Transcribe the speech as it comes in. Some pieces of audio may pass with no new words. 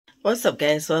What's up,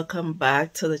 guys? Welcome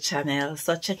back to the channel.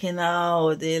 So checking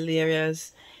out the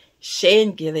hilarious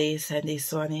Shane Gillis, and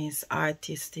this one is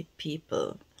Artistic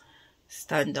People.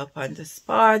 Stand up on the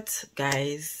spot,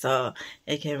 guys. So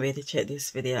I can really check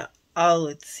this video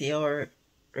out, see how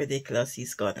ridiculous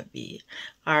he's gonna be.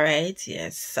 Alright,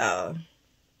 yes, so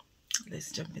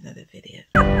let's jump into the video.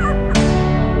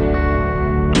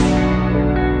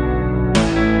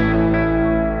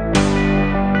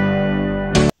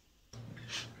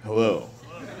 Hello.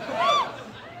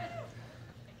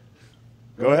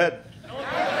 Go ahead.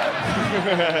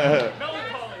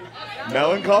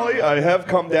 Melancholy? I have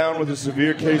come down with a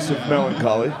severe case of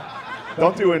melancholy.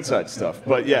 Don't do inside stuff,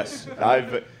 but yes,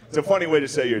 it's a funny way to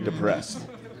say you're depressed.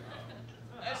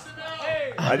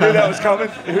 I knew that was coming.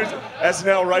 Here's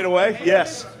SNL right away.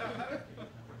 Yes.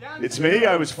 It's me.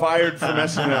 I was fired from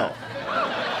SNL.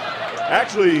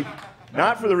 Actually,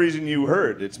 not for the reason you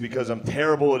heard. It's because I'm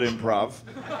terrible at improv,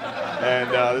 and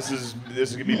this is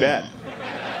gonna be bad.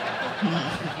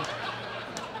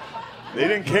 They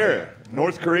didn't care.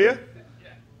 North Korea?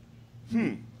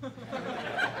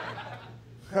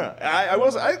 Huh. I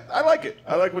like it.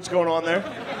 I like what's going on there.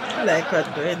 I like what's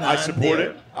going on. I support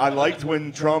it. I liked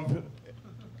when Trump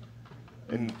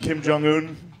and Kim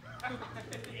Jong-un,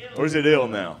 or is it Il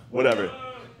now? Whatever.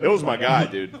 Il's my guy,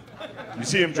 dude. You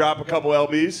see him drop a couple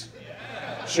LBs,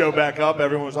 show back up,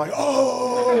 everyone was like,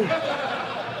 oh!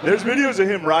 There's videos of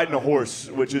him riding a horse,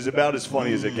 which is about as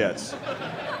funny as it gets.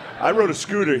 I rode a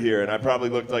scooter here, and I probably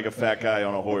looked like a fat guy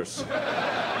on a horse.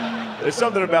 There's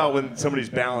something about when somebody's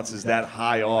balance is that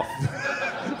high off.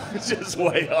 It's just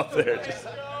way up there.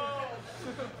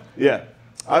 Yeah.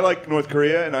 I like North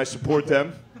Korea, and I support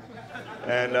them.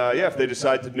 And yeah, if they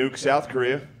decide to nuke South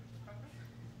Korea,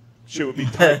 shit would be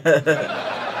tight.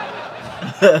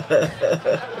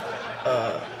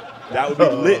 That would be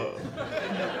lit.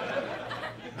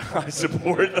 I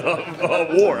support a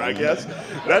war, I guess.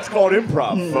 That's called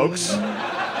improv, folks.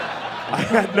 I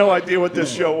had no idea what this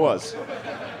show was.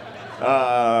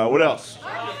 What else?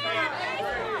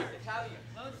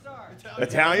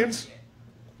 Italians?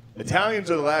 Italians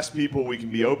are the last people we can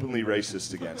be openly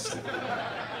racist against.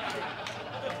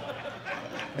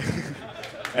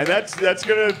 And that's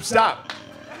gonna stop.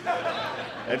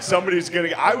 And somebody's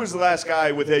gonna. I was the last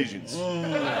guy with Asians.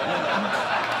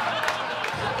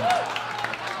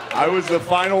 I was the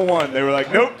final one. They were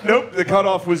like, nope, nope. The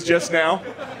cutoff was just now.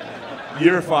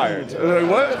 You're fired. I was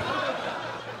like, what?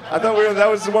 I thought that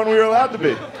was the one we were allowed to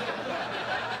be.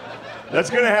 That's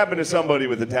gonna happen to somebody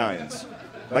with Italians.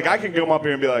 Like I can come up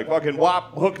here and be like, fucking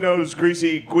wop, hook nose,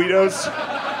 greasy Guidos,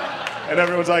 and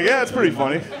everyone's like, yeah, it's pretty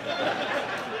funny.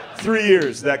 3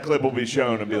 years, that clip will be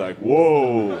shown and be like,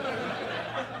 whoa.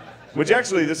 Which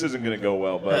actually, this isn't going to go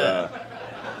well, but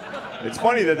it's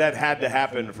funny that had to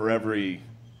happen for every,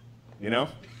 you know?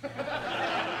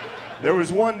 There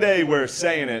was one day where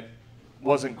saying it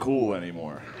wasn't cool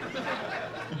anymore.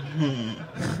 You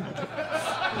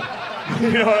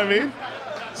know what I mean?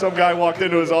 Some guy walked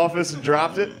into his office and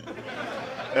dropped it,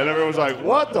 and everyone was like,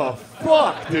 what the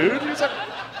fuck, dude? He's like,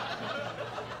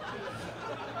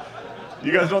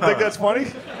 you guys don't think that's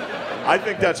funny? I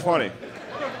think that's funny.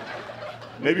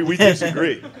 Maybe we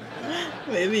disagree.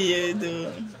 Maybe you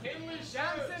do.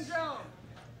 Down syndrome.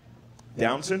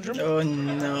 Down syndrome? Oh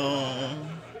no.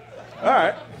 All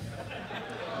right.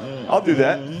 I'll do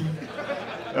that.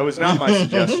 That was not my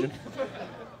suggestion.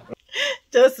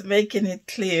 Just making it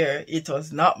clear, it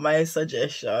was not my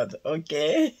suggestion,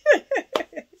 okay?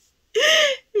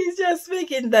 He's just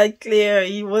making that clear.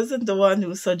 He wasn't the one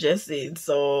who suggested.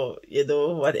 So, you know,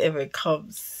 whatever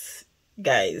comes,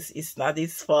 guys, it's not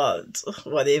his fault.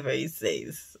 Whatever he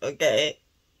says, okay?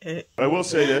 I will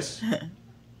say this.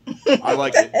 I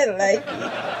like it. I like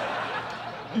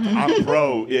it. I'm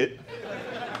pro it.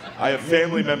 I have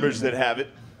family members that have it.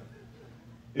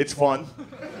 It's fun.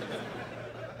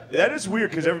 That is weird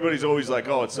because everybody's always like,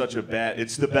 oh, it's such a bad,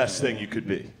 it's the best thing you could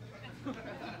be.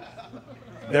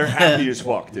 They're happy as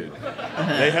fuck, dude.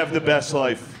 They have the best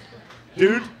life.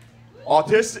 Dude,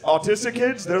 autistic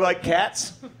kids, they're like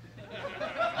cats.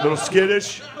 A little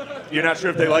skittish. You're not sure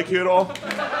if they like you at all.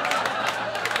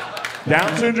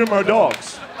 Down syndrome are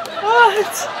dogs.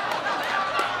 What?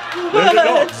 They're the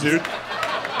dogs, dude.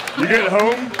 You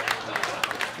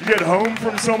get home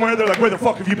from somewhere, they're like, where the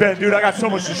fuck have you been, dude? I got so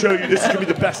much to show you. This is gonna be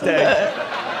the best day.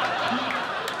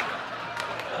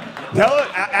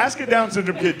 Ask a Down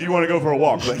syndrome kid, do you want to go for a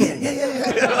walk? Like, yeah.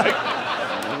 Like,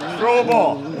 throw a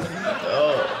ball.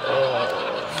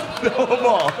 Throw a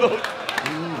ball.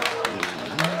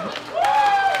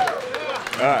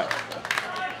 All right.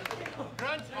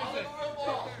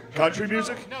 Country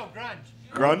music? No, grunge.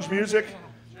 Grunge music?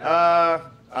 I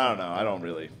don't know. I don't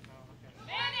really.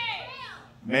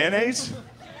 Mayonnaise?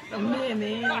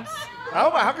 Mayonnaise.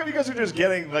 How come you guys are just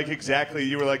getting like exactly?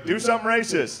 You were like, do something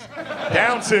racist,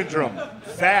 Down syndrome,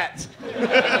 fat.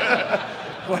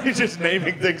 Why are you just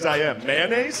naming things I am?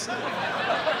 Mayonnaise?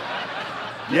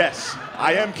 Yes,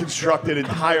 I am constructed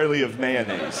entirely of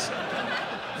mayonnaise.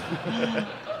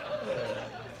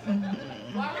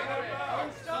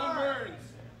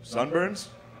 Sunburns?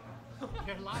 All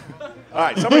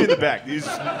right, somebody in the back. These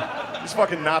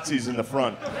fucking Nazis in the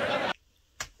front.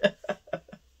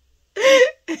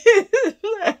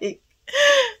 Like,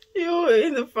 you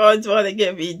in the front want to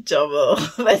get me in trouble.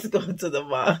 Let's go to the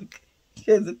back.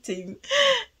 Because the team,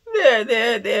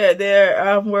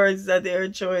 their words that they're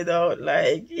throwing out,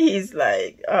 like, he's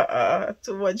like,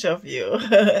 too much of you.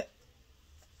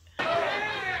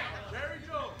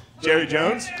 Jerry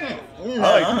Jones?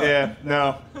 No.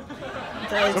 No.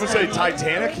 Someone say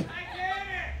Titanic?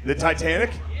 The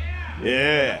Titanic?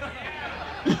 Yeah.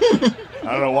 I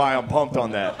don't know why I'm pumped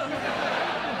on that.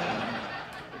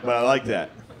 But I like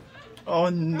that. Oh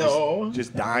no.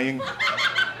 Just dying.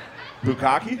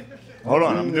 Bukkake? Hold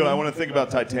on, I want to think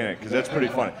about Titanic, because that's pretty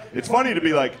funny. It's funny to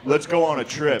be like, let's go on a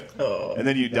trip, and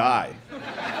then you die. Oh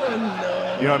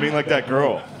no. You know what I mean? Like that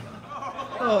girl.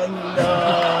 Oh no.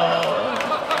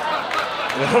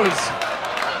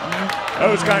 That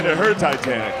was kind of her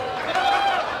Titanic.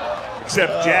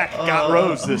 Except Jack got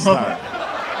Rose this time.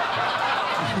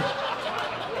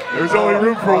 There was only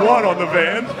room for one on the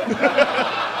van.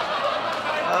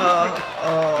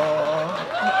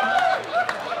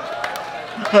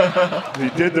 He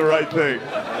did the right thing.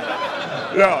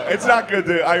 No, it's not good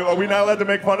to. Are we not allowed to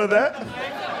make fun of that?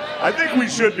 I think we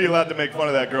should be allowed to make fun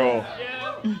of that girl.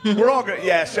 We're all good.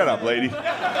 Yeah, shut up, lady.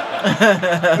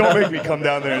 Don't make me come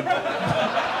down there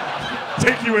and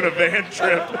take you in a van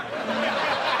trip.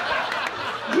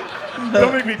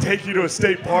 Don't make me take you to a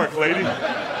state park, lady.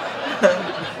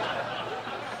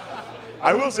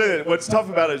 I will say that what's tough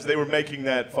about it is they were making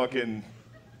that fucking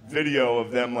video of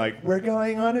them like, we're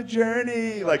going on a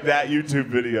journey, like that YouTube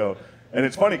video. And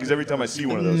it's funny because every time I see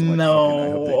one of those, I'm like,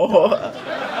 no.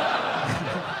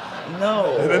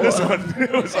 No. And then this one,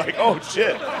 it was like, oh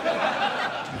shit.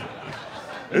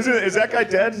 Is that guy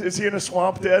dead? Is he in a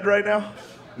swamp dead right now?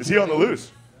 Is he on the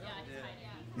loose?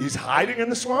 He's hiding in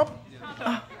the swamp?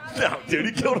 No, dude,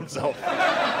 he killed himself.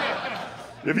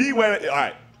 If he went, all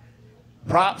right,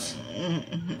 props.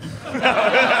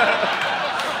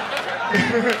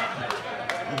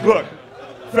 Look,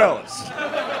 fellas,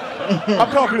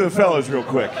 I'm talking to the fellas real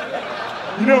quick.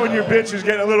 You know when your bitch is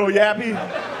getting a little yappy?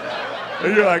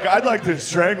 And you're like, I'd like to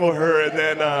strangle her and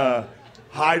then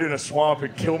hide in a swamp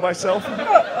and kill myself?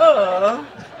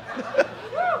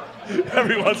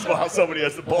 Every once in a while, somebody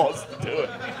has the balls to do it.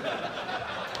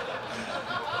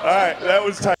 All right, that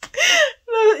was time.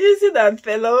 No, you see that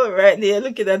fellow right there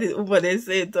looking at his woman and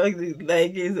saying, talking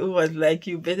like his woman, like,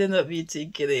 you better not be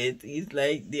thinking it. He's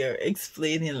like, they're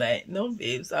explaining, like, no,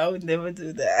 babes, I would never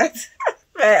do that.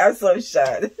 Man, I'm so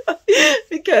shocked.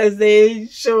 Because they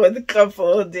show the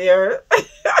couple there.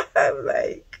 I'm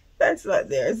like, that's what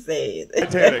they're saying.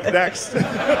 Titanic, next.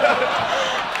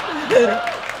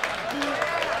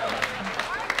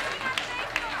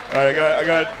 All right, I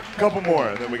got a couple more,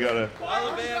 and then we got to...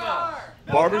 Alabama.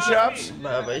 Barbershops?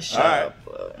 Barbershop.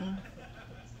 All right.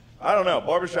 I don't know.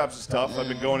 Barbershops is tough. I've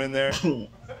been going in there.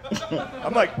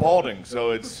 I'm like balding,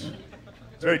 so it's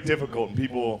very difficult, and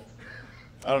people...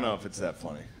 I don't know if it's that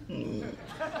funny.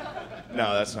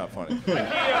 No, that's not funny.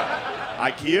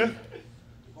 IKEA?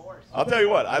 I'll tell you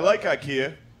what, I like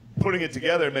IKEA. Putting it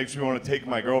together makes me want to take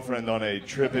my girlfriend on a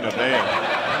trip in a van.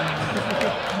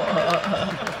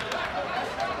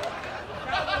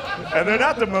 And they're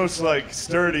not the most, like,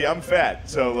 sturdy. I'm fat,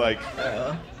 so, like,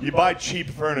 you buy cheap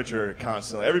furniture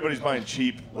constantly. Everybody's buying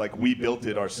cheap, like, we built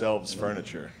it ourselves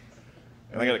furniture.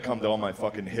 And I gotta come to all my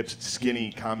fucking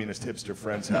skinny communist hipster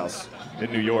friends' house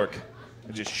in New York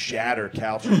and just shatter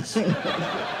couches.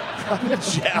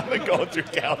 I've been going through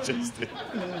couches, dude.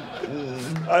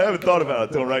 I haven't thought about it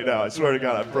until right now. I swear to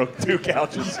God, I broke 2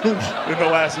 couches in the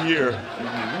last year.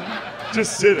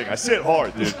 Just sitting. I sit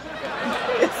hard, dude.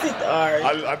 Sit hard.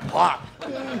 I pop.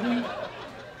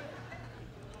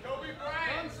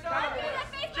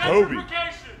 Kobe.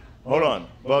 Hold on.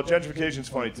 Well, gentrification's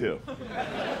funny too.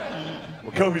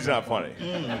 Well, Kobe's not funny.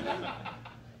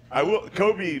 I will.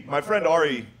 Kobe, my friend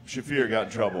Ari Shafir got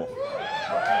in trouble.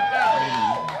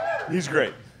 He's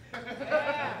great.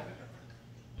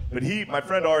 But my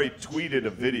friend Ari tweeted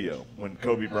a video when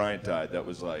Kobe Bryant died that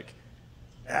was like,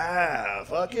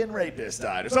 fucking rapist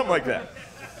died, or something like that.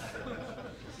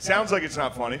 Sounds like it's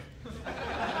not funny.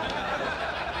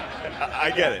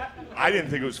 I get it. I didn't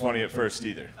think it was funny at first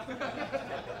either.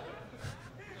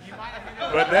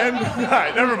 But then, all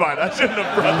right, never mind. I shouldn't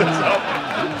have brought this up.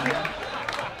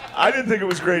 I didn't think it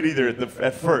was great either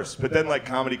at first. But then, like,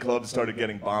 comedy clubs started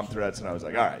getting bomb threats, and I was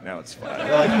like, all right, now it's fine.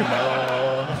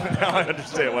 Now I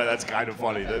understand why that's kind of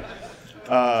funny.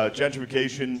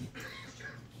 Gentrification,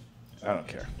 I don't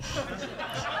care.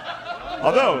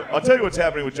 Although, I'll tell you what's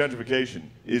happening with gentrification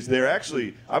is they're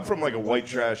actually, I'm from like a white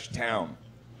trash town,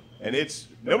 and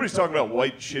nobody's talking about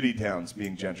white shitty towns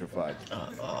being gentrified.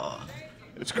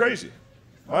 It's crazy.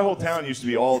 My whole town used to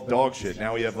be all dog shit.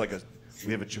 Now we have a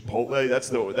Chipotle.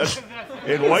 That's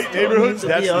in white neighborhoods.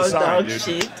 That's the sign,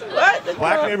 dude. What?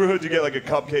 Black neighborhoods, you get like a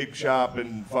cupcake shop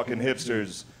and fucking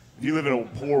hipsters. If you live in a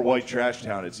poor white trash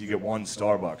town, you get one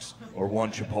Starbucks or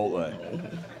one Chipotle.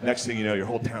 Next thing you know, your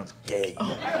whole town's gay.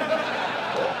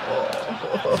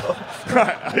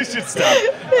 Right, I should stop.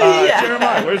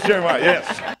 Jeremiah, where's Jeremiah?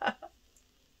 Yes.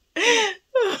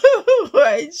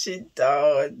 Write shit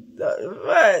down.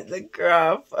 What the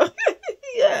crap?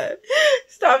 Yeah.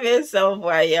 Stop yourself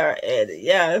while you're in.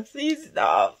 Yeah, please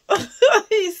stop.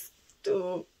 He's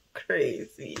too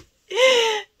crazy.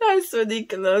 That's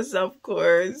ridiculous, of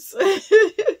course.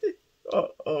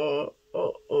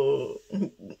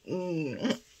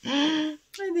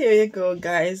 There you go,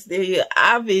 guys. There you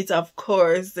have it, of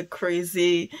course. The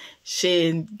crazy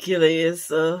Shane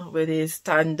Gillis with his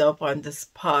stand-up on the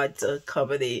spot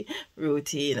comedy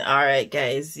routine. Alright,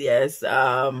 guys. Yes.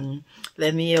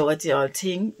 Let me hear what y'all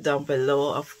think down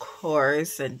below, of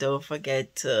course. And don't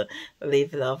forget to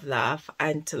live, love, laugh,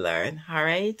 and to learn.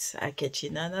 Alright? I'll catch you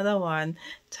in another one.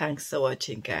 Thanks for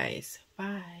watching, guys.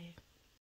 Bye.